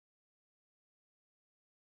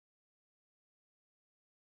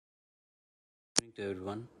evening to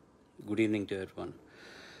everyone. Good evening to everyone.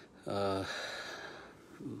 Uh,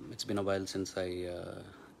 it's been a while since I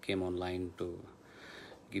came online to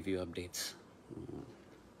give you updates.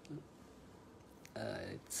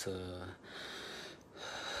 It's uh,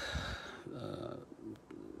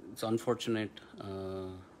 it's unfortunate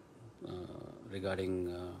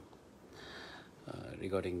regarding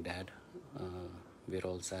regarding Dad. We're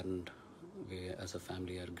all saddened. We, as a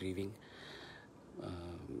family, are grieving.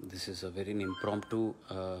 This is a very impromptu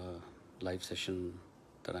live session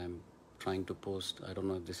that I'm trying to post. I don't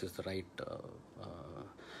know if this is the right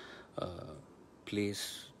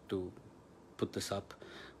place to put this up,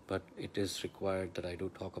 but it is required that I do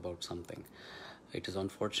talk about something. It is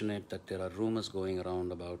unfortunate that there are rumors going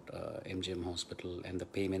around about MGM Hospital and the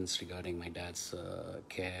payments regarding my dad's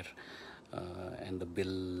care and the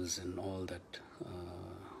bills and all that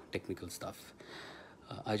technical stuff.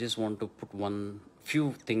 I just want to put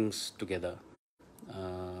few things together.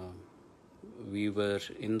 We were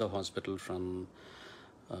in the hospital from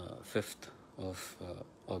 5th of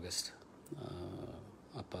August.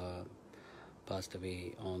 Appa passed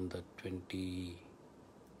away on the 24th.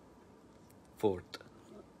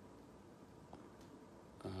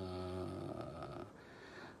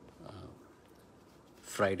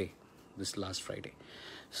 Friday, this last Friday.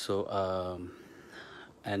 So,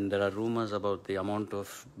 and there are rumors about the amount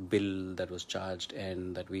of bill that was charged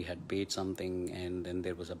and that we had paid something and then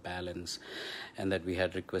there was a balance and that we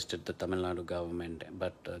had requested the Tamil Nadu government,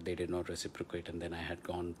 but they did not reciprocate. And then I had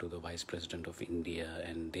gone to the Vice President of India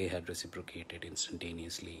and they had reciprocated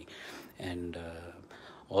instantaneously. And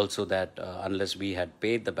also that unless we had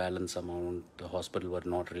paid the balance amount, the hospital were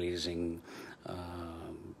not releasing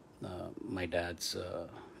my dad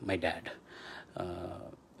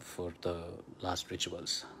for the last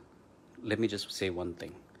rituals. Let me just say one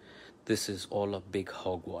thing. This is all a big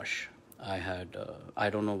hogwash. I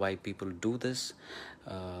don't know why people do this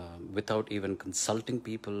without even consulting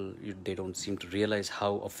people. They don't seem to realize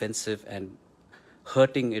how offensive and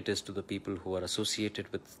hurting it is to the people who are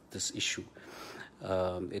associated with this issue.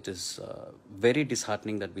 It is very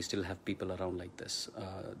disheartening that we still have people around like this.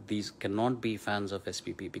 These cannot be fans of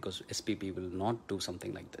SPP because SPP will not do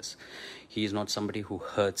something like this. He is not somebody who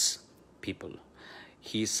hurts people.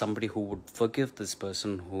 He is somebody who would forgive this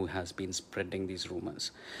person who has been spreading these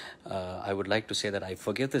rumors. I would like to say that I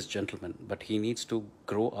forgive this gentleman, but he needs to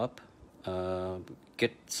grow up,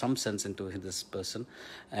 get some sense into this person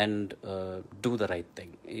and do the right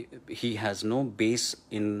thing. He has no base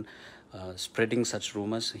in spreading such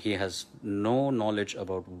rumors. He has no knowledge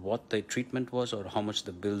about what the treatment was or how much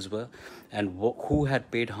the bills were and who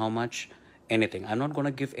had paid how much, anything. I'm not going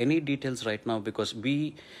to give any details right now because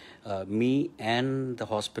me and the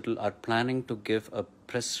hospital are planning to give a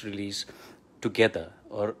press release together,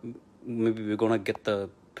 or maybe we're going to get the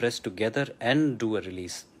press together and do a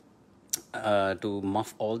release to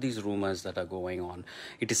muff all these rumors that are going on.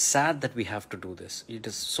 It is sad that we have to do this. It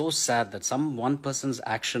is so sad that one person's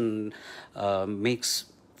action makes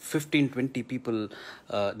 15-20 people,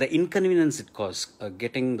 the inconvenience it caused,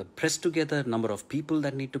 getting the press together, number of people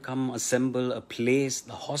that need to come, assemble, a place,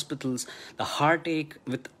 the hospitals, the heartache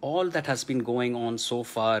with all that has been going on so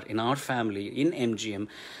far in our family, in MGM,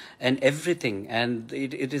 and everything. And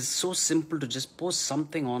it is so simple to just post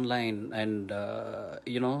something online and,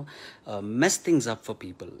 mess things up for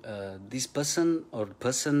people. These persons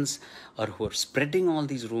who are spreading all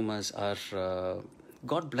these rumors are...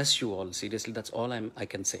 God bless you all. Seriously, that's all I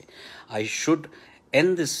can say. I should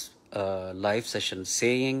end this live session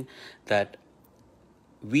saying that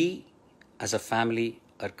we as a family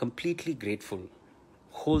are completely grateful,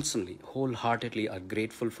 wholeheartedly are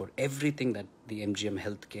grateful for everything that the MGM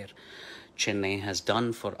Healthcare Chennai has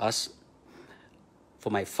done for us, for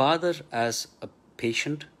my father as a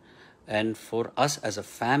patient, and for us as a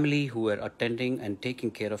family who are attending and taking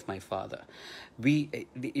care of my father.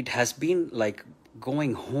 It has been like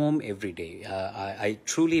going home every day. I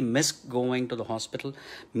truly miss going to the hospital,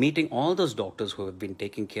 meeting all those doctors who have been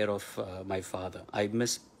taking care of my father. I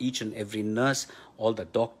miss each and every nurse, all the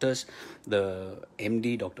doctors, the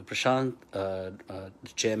MD, Dr. Prashant, the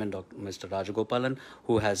chairman, Mr. Rajagopalan,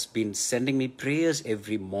 who has been sending me prayers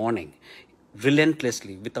every morning,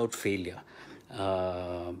 relentlessly, without failure.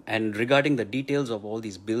 And regarding the details of all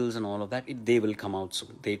these bills and all of that, they will come out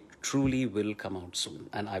soon. They truly will come out soon.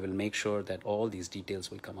 And I will make sure that all these details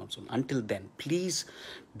will come out soon. Until then, please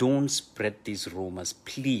don't spread these rumors.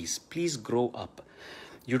 Please grow up.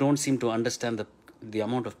 You don't seem to understand the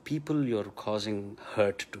amount of people you're causing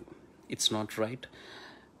hurt to. It's not right.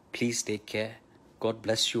 Please take care. God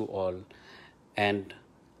bless you all. And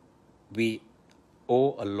we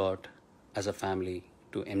owe a lot as a family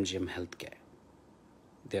to MGM Healthcare.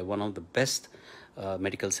 They're one of the best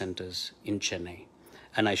medical centers in Chennai.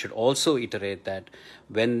 And I should also iterate that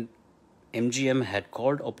when MGM had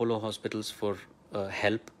called Apollo Hospitals for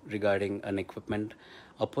help regarding an equipment,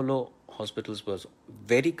 Apollo Hospitals was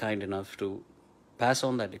very kind enough to pass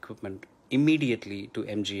on that equipment immediately to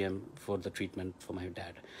MGM for the treatment for my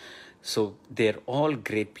dad. So they're all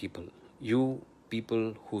great people. You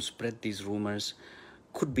people who spread these rumors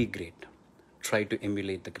could be great. Try to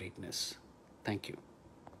emulate the greatness. Thank you.